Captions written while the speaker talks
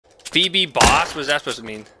Phoebe boss? What is that supposed to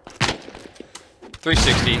mean?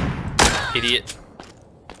 360. Idiot.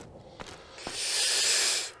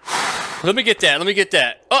 Let me get that. Let me get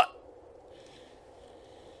that. Oh!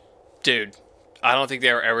 Dude. I don't think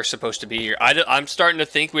they were ever supposed to be here. I'm starting to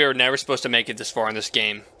think we were never supposed to make it this far in this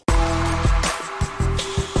game.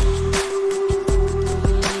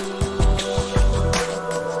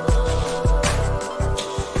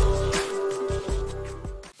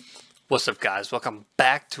 What's up, guys? Welcome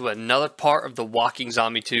back to another part of The Walking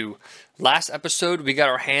Zombie 2. Last episode, we got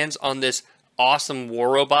our hands on this awesome war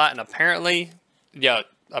robot, and apparently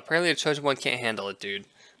the Chosen One can't handle it, dude.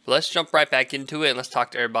 But let's jump right back into it, and let's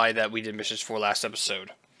talk to everybody that we did missions for last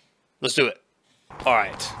episode. Let's do it.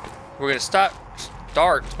 Alright. We're going to start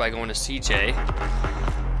by going to CJ.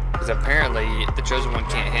 Because apparently, the Chosen One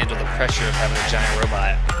can't handle the pressure of having a giant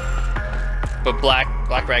robot. But Black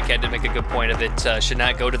Rat Cat did make a good point of it. Should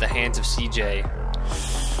not go to the hands of CJ.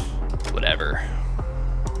 Whatever.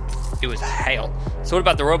 It was hell. So what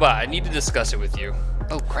about the robot? I need to discuss it with you.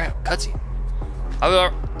 Oh crap, cutscene.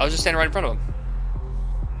 I was just standing right in front of him.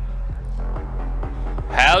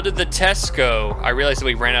 How did the tests go? I realized that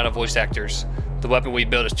we ran out of voice actors. The weapon we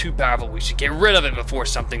built is too powerful. We should get rid of it before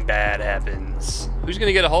something bad happens. Who's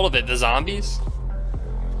gonna get a hold of it? The zombies?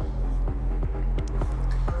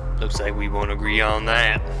 Looks like we won't agree on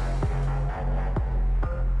that.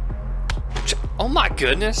 Oh my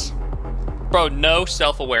goodness. Bro, no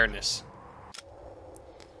self-awareness.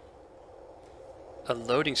 A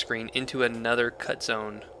loading screen into another cut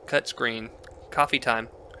zone. Cut screen. Coffee time.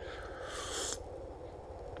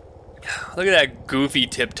 Look at that goofy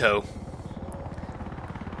tiptoe.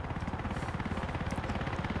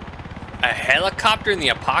 A helicopter in the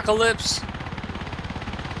apocalypse?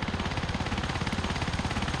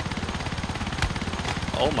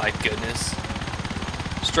 Oh my goodness.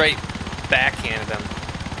 Straight backhanded him.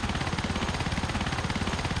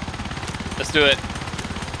 Let's do it.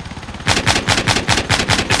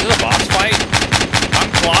 Is this a boss fight?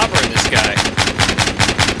 I'm clobbering this guy.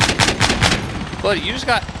 Buddy, you just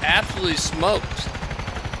got absolutely smoked.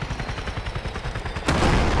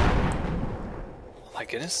 Oh my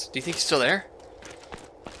goodness. Do you think he's still there?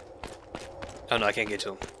 Oh no, I can't get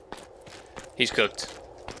to him. He's cooked.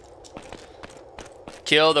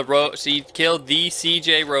 Kill the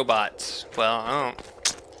CJ robot. Well, I don't.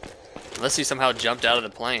 Unless he somehow jumped out of the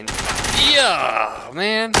plane. Yeah,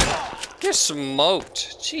 man. Get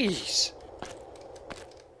smoked. Jeez.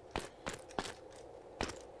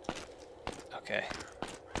 Okay.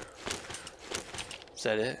 Is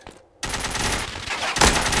that it?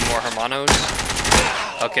 Any more Hermanos?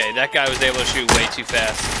 Okay, that guy was able to shoot way too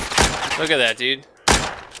fast. Look at that, dude.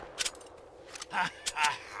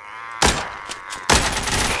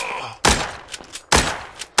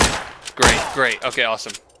 Great. Okay,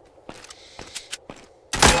 awesome.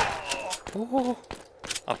 Ooh.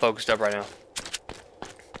 I'm focused up right now.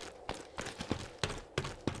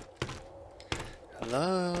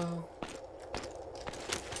 Hello?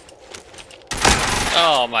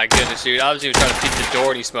 Oh my goodness, dude. I was even trying to peek the door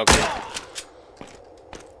and he smoked it.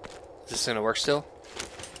 Is this gonna work still?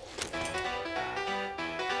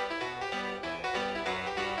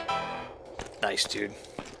 Nice, dude.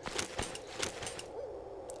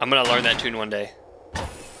 I'm gonna learn that tune one day.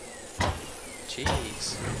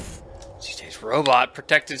 Jeez. CJ's robot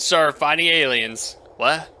protected sir fighting aliens.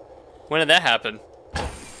 What? When did that happen?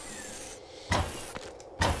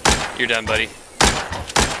 You're done, buddy.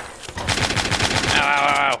 Ow, ow,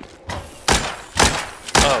 ow, ow.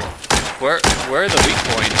 Oh. Where are the weak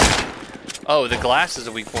points? Oh, the glass is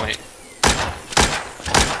a weak point.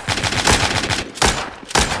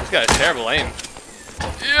 He's got a terrible aim.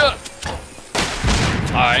 Yeah!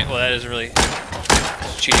 Alright, well that is really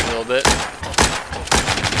cheating a little bit.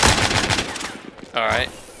 Alright,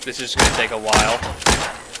 this is gonna take a while.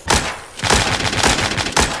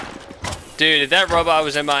 Dude, if that robot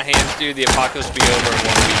was in my hands, dude, the apocalypse would be over in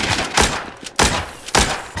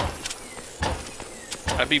 1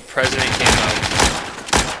 week. I'd be President Camo.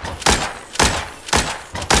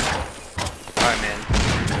 Alright, man.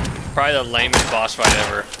 Probably the lamest boss fight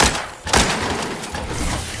ever.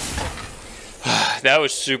 That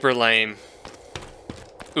was super lame.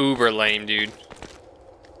 Uber lame, dude.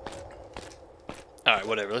 Alright,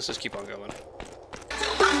 whatever. Let's just keep on going.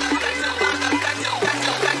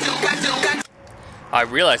 I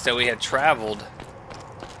realized that we had traveled.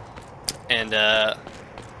 And, that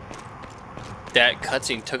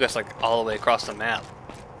cutscene took us, like, all the way across the map.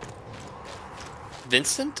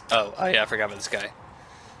 Vincent? Oh yeah, I forgot about this guy.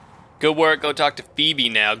 Good work. Go talk to Phoebe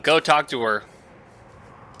now. Go talk to her.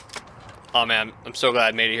 Oh, man. I'm so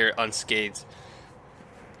glad I made it here unscathed.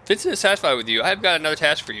 Vincent is satisfied with you. I've got another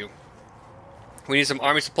task for you. We need some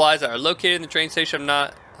army supplies that are located in the train station. I'm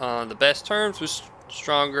not on the best terms with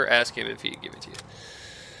Stronger. Ask him if he can give it to you.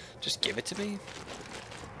 Just give it to me?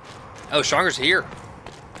 Oh, Stronger's here.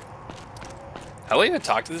 Have we even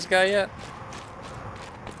talked to this guy yet?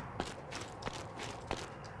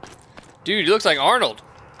 Dude, he looks like Arnold.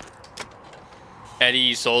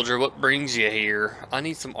 Eddie, soldier, what brings you here? I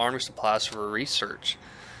need some army supplies for research.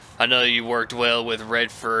 I know you worked well with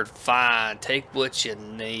Redford. Fine, take what you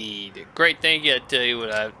need. Great, thank you. I'll tell you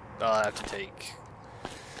what I'll have to take.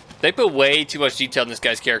 They put way too much detail in this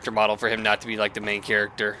guy's character model for him not to be like the main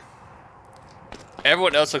character.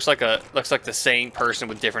 Everyone else looks like the same person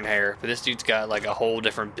with different hair, but this dude's got like a whole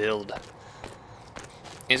different build.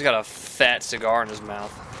 He's got a fat cigar in his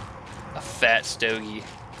mouth. A fat stogie.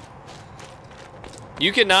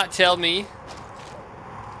 You cannot tell me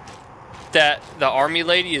that the army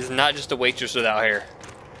lady is not just a waitress without hair.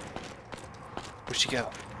 Where'd she go?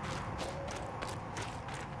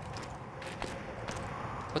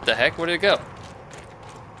 What the heck? Where did it go?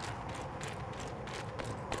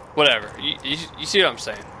 Whatever. You see what I'm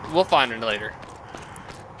saying? We'll find her later.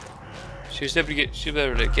 She was able to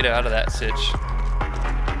get out of that sitch.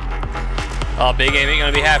 Oh, Big Aim ain't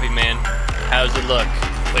gonna be happy, man. How does it look?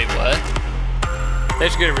 Wait, what?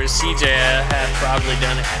 Thanks for getting rid of CJ. I have probably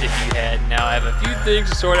done it if you had. Now I have a few things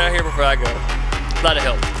to sort out here before I go. Glad to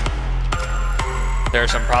help. There are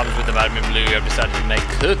some problems with the vitamin blue. I've decided to make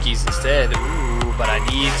cookies instead. Ooh, but I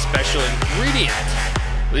need special ingredients.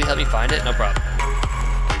 Will you help me find it? No problem.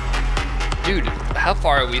 Dude, how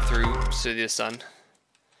far are we through City of the Sun?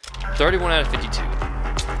 31 out of 52.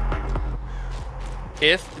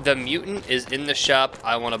 If the mutant is in the shop,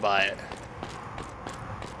 I want to buy it.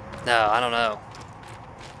 No, I don't know.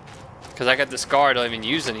 Because I got the scar I don't even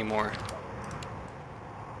use anymore.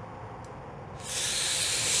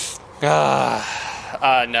 No,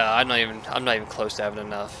 I'm not even close to having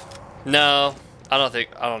enough. No, I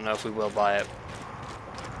don't know if we will buy it.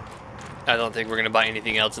 I don't think we're gonna buy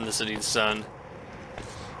anything else in the City of the Sun.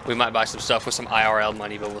 We might buy some stuff with some IRL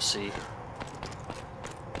money, but we'll see.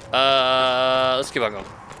 Let's keep on going.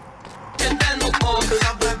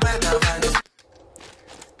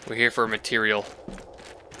 We're here for material.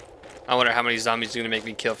 I wonder how many zombies are gonna make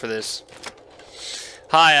me kill for this.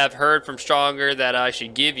 Hi, I've heard from Stronger that I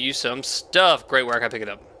should give you some stuff. Great work, I pick it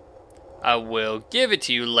up. I will give it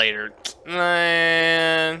to you later.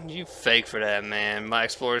 Man, you fake for that, man. My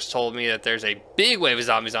explorers told me that there's a big wave of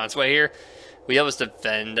zombies on its way here. We help us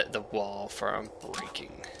defend the wall from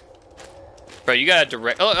breaking. Bro, you gotta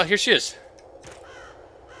direct. Oh, here she is.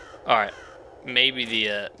 All right, maybe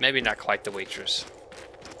maybe not quite the waitress.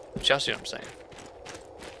 But y'all see what I'm saying?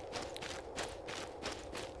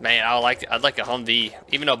 Man, I'd like a Humvee,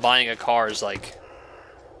 even though buying a car is like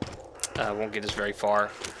won't get us very far.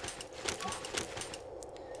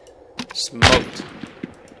 Smoked.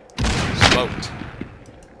 Smoked.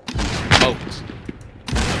 Smoked.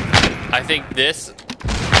 I think this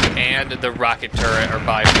and the rocket turret are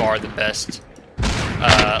by far the best,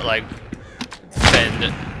 like,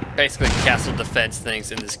 basically castle defense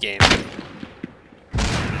things in this game.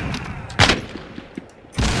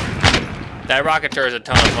 That rocket turret is a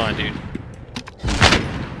ton of fun, dude.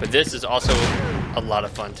 But this is also a lot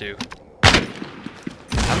of fun, too.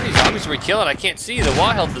 How many zombies are we killing? I can't see. The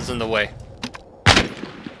wall health is in the way.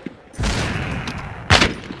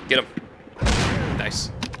 Get him.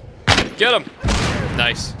 Nice. Get him.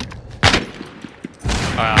 Nice.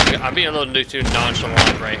 Alright, I'm being a little too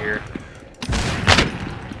nonchalant right here.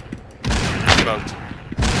 Smoked.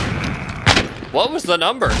 What was the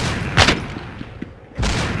number?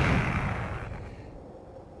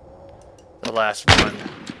 The last one.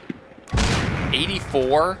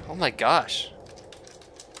 84? Oh my gosh.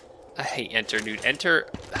 I hate enter, dude. Enter,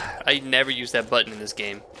 I never use that button in this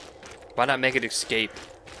game. Why not make it escape?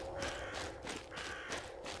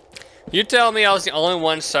 You tell me I was the only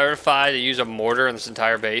one certified to use a mortar in this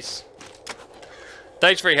entire base?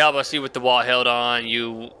 Thanks for your help. I see with the wall held on,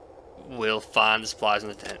 you will find the supplies in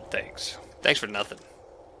the tent. Thanks. Thanks for nothing.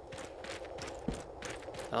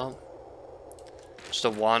 Oh. Just a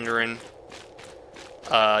wandering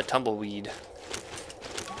tumbleweed.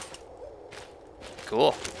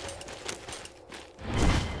 Cool.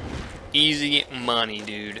 Easy money,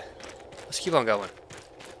 dude. Let's keep on going.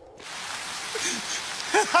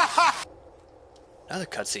 Another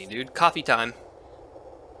cutscene, dude. Coffee time.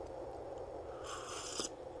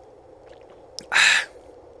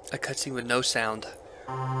 A cutscene with no sound.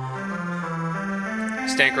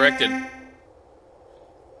 Stand corrected.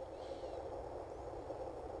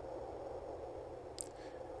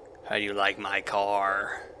 How do you like my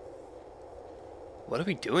car? What are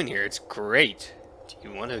we doing here? It's great. Do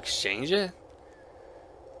you want to exchange it?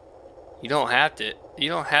 You don't have to. You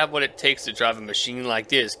don't have what it takes to drive a machine like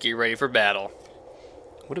this. Get ready for battle.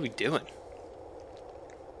 What are we doing?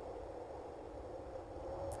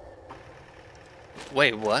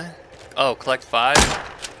 Wait, what? Oh, collect 5?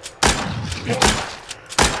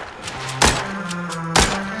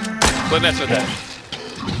 Quit messing with that.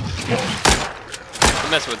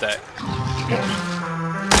 Quit messing with that.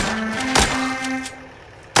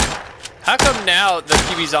 How come now the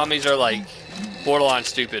QB zombies are like borderline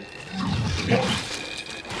stupid?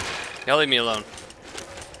 Y'all leave me alone.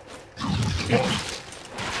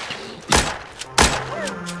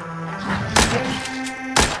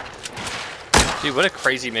 Dude, what a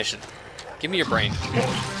crazy mission. Give me your brain.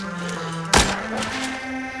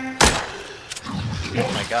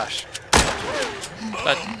 Oh my gosh.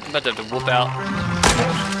 I'm about to have to whoop out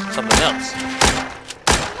something else.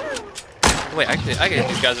 Wait, I can hit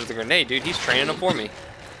these guys with a grenade, dude. He's training them for me.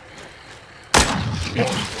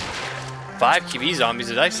 5 QB zombies.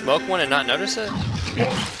 Did I smoke one and not notice it?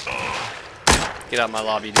 Get out of my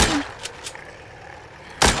lobby, dude.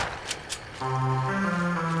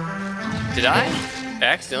 Did I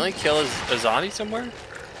accidentally kill a zombie somewhere?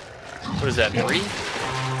 What is that, 3?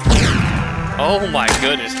 Oh my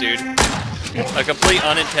goodness, dude. A complete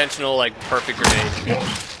unintentional, like, perfect grenade.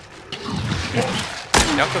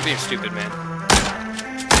 Y'all quit being stupid, man.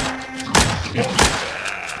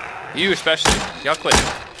 You especially. Y'all quit.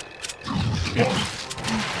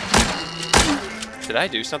 Did I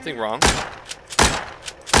do something wrong?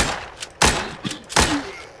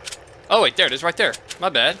 Oh, wait, there it is, right there. My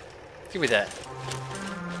bad. Give me that.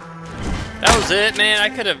 That was it, man. I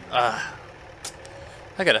could have...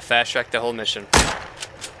 I gotta fast track the whole mission.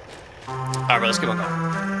 Alright, bro, let's keep on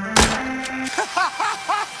going.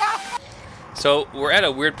 So, we're at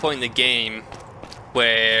a weird point in the game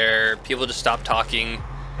where people just stop talking,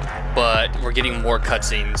 but we're getting more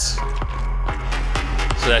cutscenes.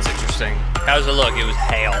 So that's interesting. How does it look? It was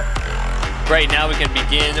hail. Great, now we can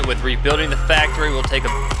begin with rebuilding the factory. We'll take a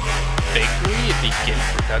bakery and begin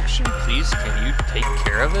production. Please, can you take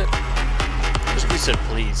care of it? Just we said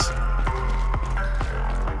please.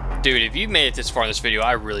 Dude, if you made it this far in this video,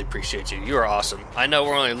 I really appreciate you. You are awesome. I know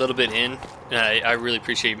we're only a little bit in, and I really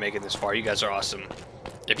appreciate you making this far. You guys are awesome.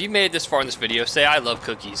 If you made it this far in this video, say I love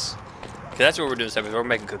cookies. Because that's what we're doing this episode. We're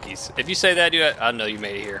making cookies. If you say that, dude, I know you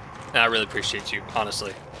made it here. And I really appreciate you,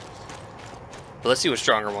 honestly. But let's see what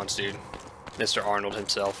stronger wants, dude. Mr. Arnold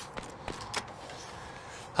himself.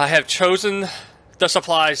 I have chosen the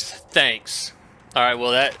supplies. Thanks. Alright,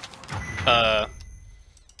 well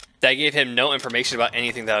that gave him no information about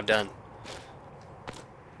anything that I've done.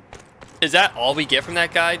 Is that all we get from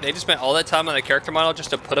that guy? They just spent all that time on a character model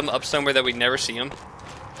just to put him up somewhere that we'd never see him?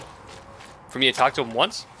 For me to talk to him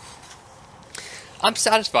once? I'm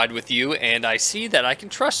satisfied with you, and I see that I can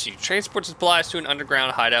trust you. Transport supplies to an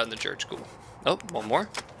underground hideout in the church school. Oh, one more.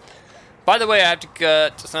 By the way, I have to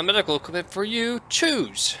get some medical equipment for you.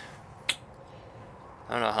 Choose.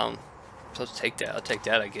 I don't know how I'm supposed to take that. I'll take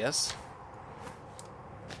that, I guess.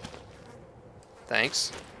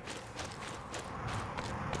 Thanks.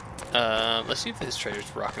 Let's see if this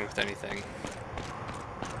trader's rocking with anything.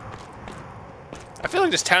 I feel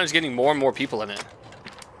like this town is getting more and more people in it.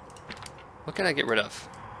 What can I get rid of?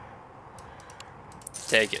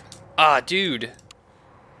 Take it. Ah, dude.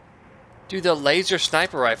 Dude, the laser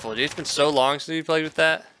sniper rifle. Dude, it's been so long since we played with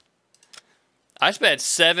that. I spent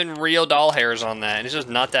 7 real doll hairs on that, and it's just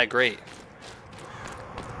not that great.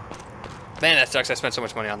 Man, that sucks. I spent so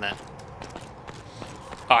much money on that.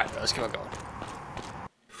 Alright, let's keep on going.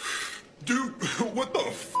 Dude, what the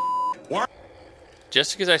f***? Why?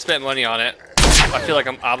 Just because I spent money on it, I feel like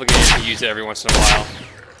I'm obligated to use it every once in a while.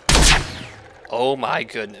 Oh my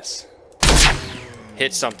goodness.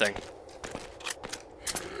 Hit something.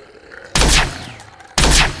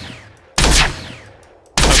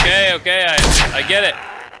 Okay, I get it.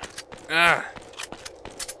 Ah.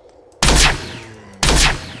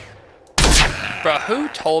 Bro, who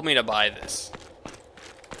told me to buy this?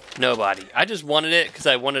 Nobody. I just wanted it because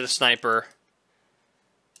I wanted a sniper.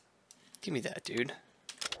 Give me that, dude.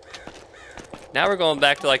 Now we're going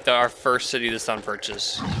back to like our first city of the sun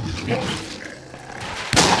purchase.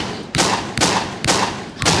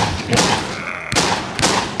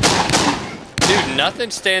 Dude,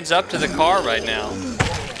 nothing stands up to the car right now.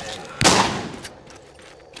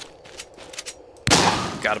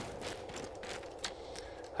 Got him.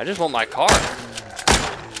 I just want my car.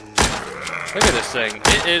 Look at this thing.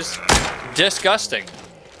 It is disgusting.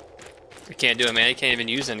 I can't do it, man. I can't even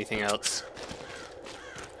use anything else.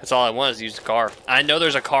 That's all I want is to use the car. I know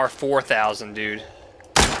there's a car 4,000, dude.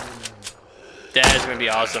 That is going to be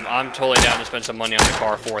awesome. I'm totally down to spend some money on the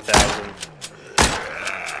car, 4,000.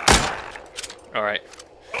 Alright.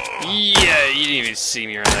 Yeah, you didn't even see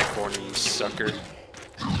me around that corner, you sucker.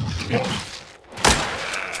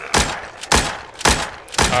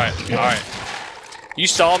 Alright, alright. You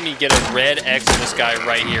saw me get a red X on this guy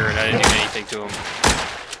right here, and I didn't do anything to him.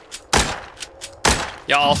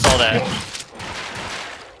 Y'all all saw that.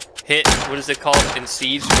 Hit, what is it called in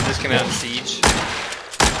Siege? When this came out in Siege?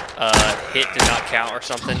 Hit did not count or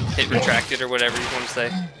something. Hit retracted or whatever you want to say.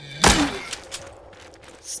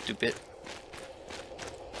 Stupid.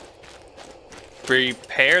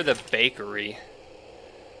 Repair the bakery.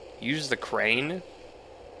 Use the crane.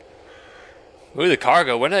 Ooh, the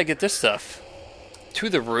cargo. When did I get this stuff? To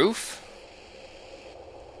the roof?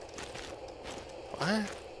 What?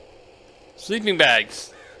 Sleeping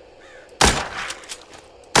bags.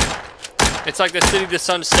 It's like the City to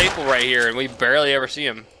Sun staple right here, and we barely ever see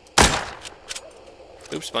them.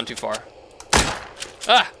 Oops, spun too far.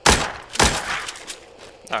 Ah!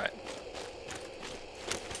 Alright.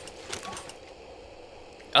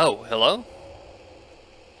 Oh, hello?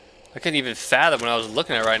 I couldn't even fathom what I was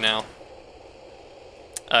looking at right now.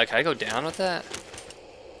 Can I go down with that?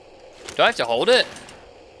 Do I have to hold it?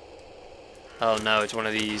 Oh no, it's one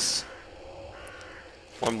of these.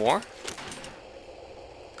 One more?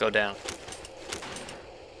 Go down.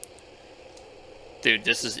 Dude,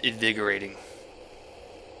 this is invigorating.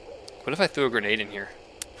 What if I threw a grenade in here?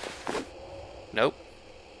 Nope.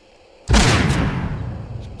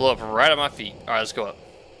 Just blow up right at my feet. Alright, let's go up.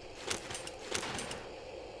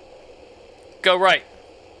 Go right.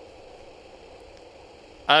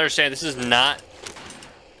 I understand this is not...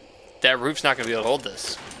 That roof's not going to be able to hold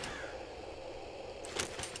this.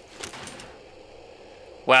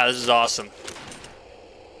 Wow, this is awesome.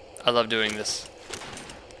 I love doing this.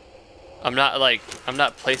 I'm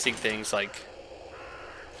not placing things like...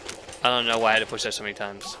 I don't know why I had to push that so many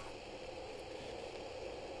times.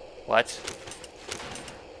 What?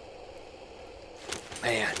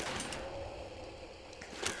 Man.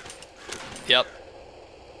 Yep.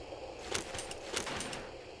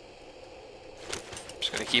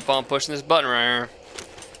 Just gonna keep on pushing this button right here.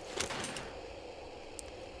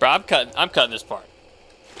 Bro, I'm cutting this part.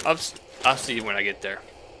 I'll see you when I get there.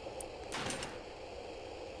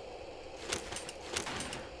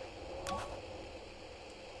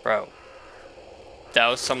 Bro, that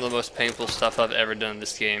was some of the most painful stuff I've ever done in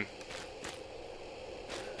this game.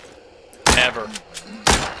 Ever.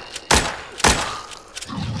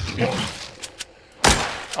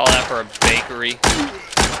 All that for a bakery.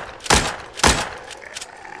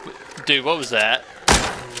 Dude, what was that?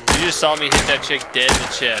 You just saw me hit that chick dead in the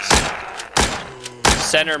chest.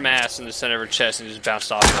 Center mass in the center of her chest and just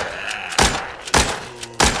bounced off her.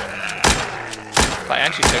 If I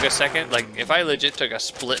actually took a second, like if I legit took a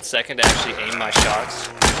split second to actually aim my shots,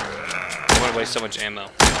 I wouldn't waste so much ammo.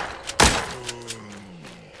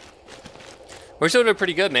 We're still doing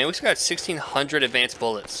pretty good, man. We still got 1,600 advanced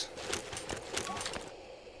bullets.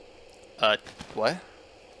 What?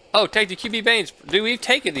 Oh, take the QB Banes. Dude, we've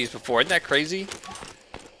taken these before. Isn't that crazy?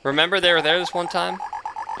 Remember they were there this one time?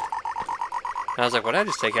 And I was like, what did I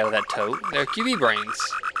just take out of that tote? They're QB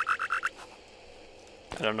brains.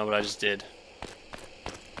 I don't know what I just did.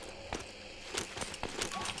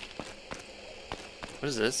 What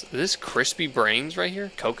is this? Is this crispy brains right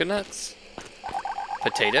here? Coconuts?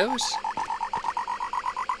 Potatoes?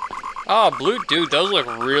 Oh, blue, dude, those look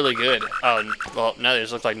really good. Oh, well, now they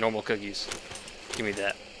just look like normal cookies. Give me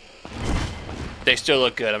that. They still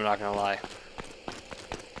look good, I'm not gonna lie.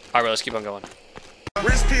 Alright, let's keep on going.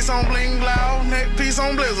 Wrist piece on bling loud, neck piece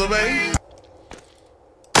on blizzard, babe.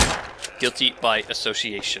 Guilty by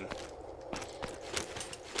association.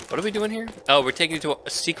 What are we doing here? Oh, we're taking you to a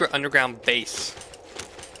secret underground base.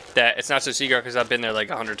 That it's not so secret because I've been there like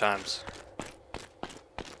 100 times.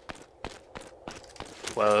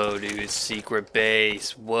 Whoa, dude, secret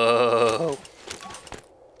base. Whoa.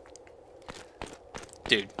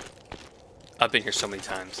 Dude, I've been here so many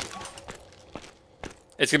times.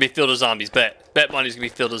 It's gonna be filled with zombies, bet. Bet money's gonna be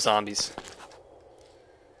filled with zombies.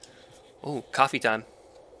 Oh, coffee time.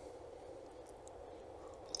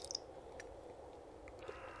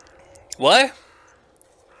 What?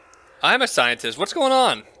 I'm a scientist. What's going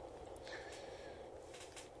on?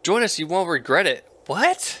 Join us, you won't regret it.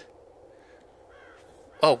 What?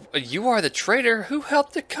 Oh, you are the traitor who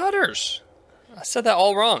helped the Cutters. I said that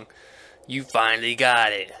all wrong. You finally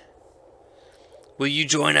got it. Will you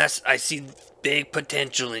join us? I see big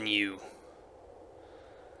potential in you.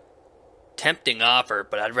 Tempting offer,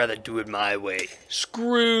 but I'd rather do it my way.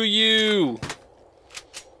 Screw you.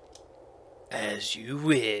 As you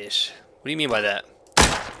wish. What do you mean by that?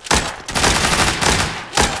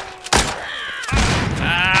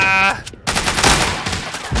 Ah!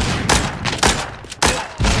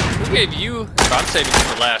 Who gave you? I'm saving you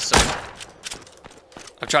for last, so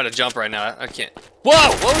I'm trying to jump right now. I can't.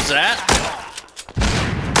 Whoa! What was that?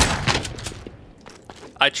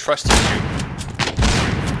 I trusted you.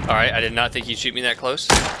 Alright, I did not think you'd shoot me that close,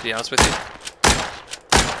 to be honest with you.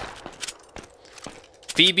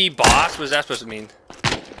 Phoebe boss? What is that supposed to mean?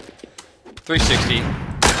 360.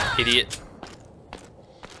 Idiot.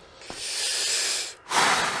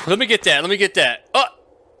 Let me get that. Let me get that. Oh!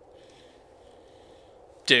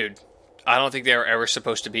 Dude, I don't think they were ever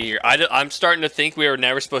supposed to be here. I'm starting to think we were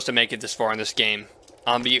never supposed to make it this far in this game.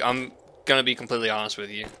 I'm gonna be completely honest with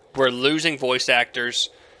you. We're losing voice actors.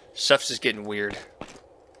 Stuff's just getting weird.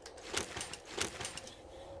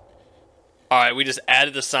 Alright, we just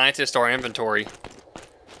added the scientist to our inventory.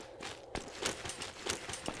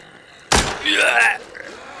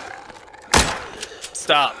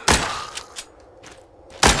 Stop.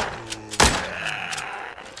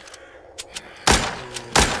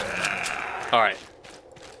 Alright.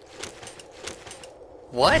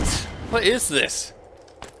 What? What is this?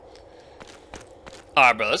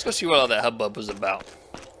 Alright, bro, let's go see what all that hubbub was about.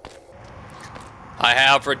 I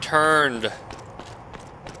have returned,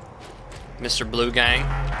 Mr. Blue Gang.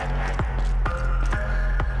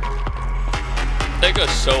 That goes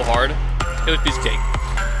so hard. It was a piece of cake.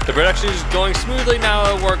 The production is going smoothly now.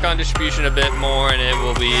 I'll work on distribution a bit more, and it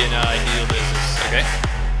will be an ideal business. Okay.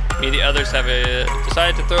 Me and the others have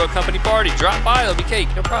decided to throw a company party. Drop by, there'll be cake.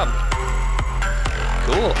 No problem.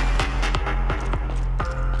 Cool.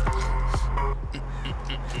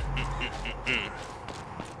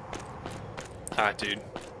 Alright, dude.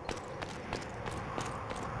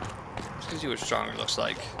 Let's see what stronger looks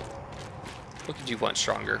like. What could you want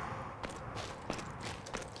stronger?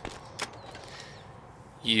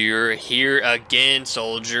 You're here again,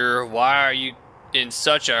 soldier. Why are you in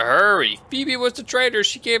such a hurry? Phoebe was the traitor.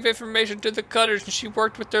 She gave information to the Cutters and she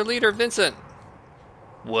worked with their leader, Vincent.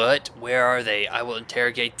 What? Where are they? I will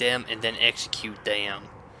interrogate them and then execute them.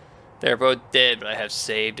 They're both dead, but I have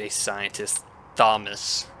saved a scientist,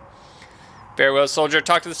 Thomas. Farewell, soldier.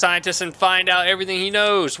 Talk to the scientist and find out everything he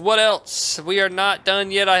knows. What else? We are not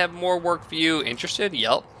done yet. I have more work for you. Interested?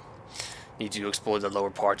 Yep. Need you to explore the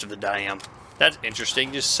lower parts of the dam. That's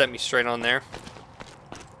interesting. Just set me straight on there.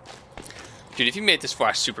 Dude, if you made it this far,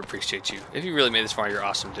 I super appreciate you. If you really made it this far, you're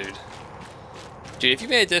awesome, dude. Dude, if you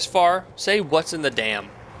made it this far, say what's in the dam.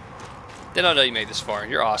 Then I'll know you made it this far.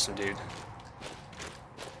 You're awesome, dude.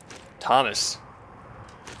 Thomas.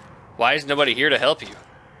 Why is nobody here to help you?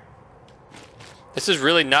 This is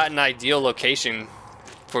really not an ideal location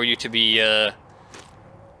for you to be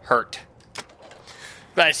hurt.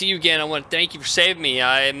 But I see you again. I want to thank you for saving me.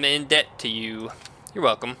 I am in debt to you. You're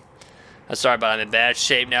welcome. I'm sorry, but I'm in bad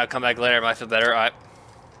shape now. Come back later. I might feel better. All right.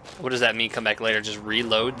 What does that mean, come back later? Just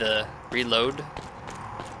reload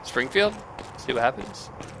Springfield? See what happens?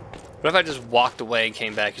 What if I just walked away and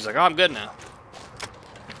came back? He's like, oh, I'm good now.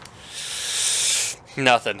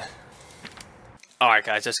 Nothing. Alright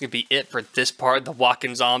guys, that's going to be it for this part of the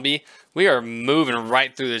Walking Zombie. We are moving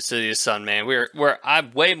right through the City of Sun, man.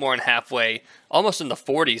 I'm way more than halfway, almost in the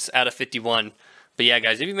 40s out of 51. But yeah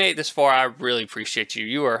guys, if you made it this far, I really appreciate you.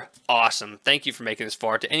 You are awesome. Thank you for making this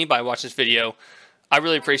far. To anybody watching this video, I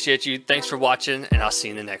really appreciate you. Thanks for watching, and I'll see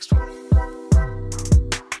you in the next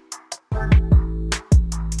one.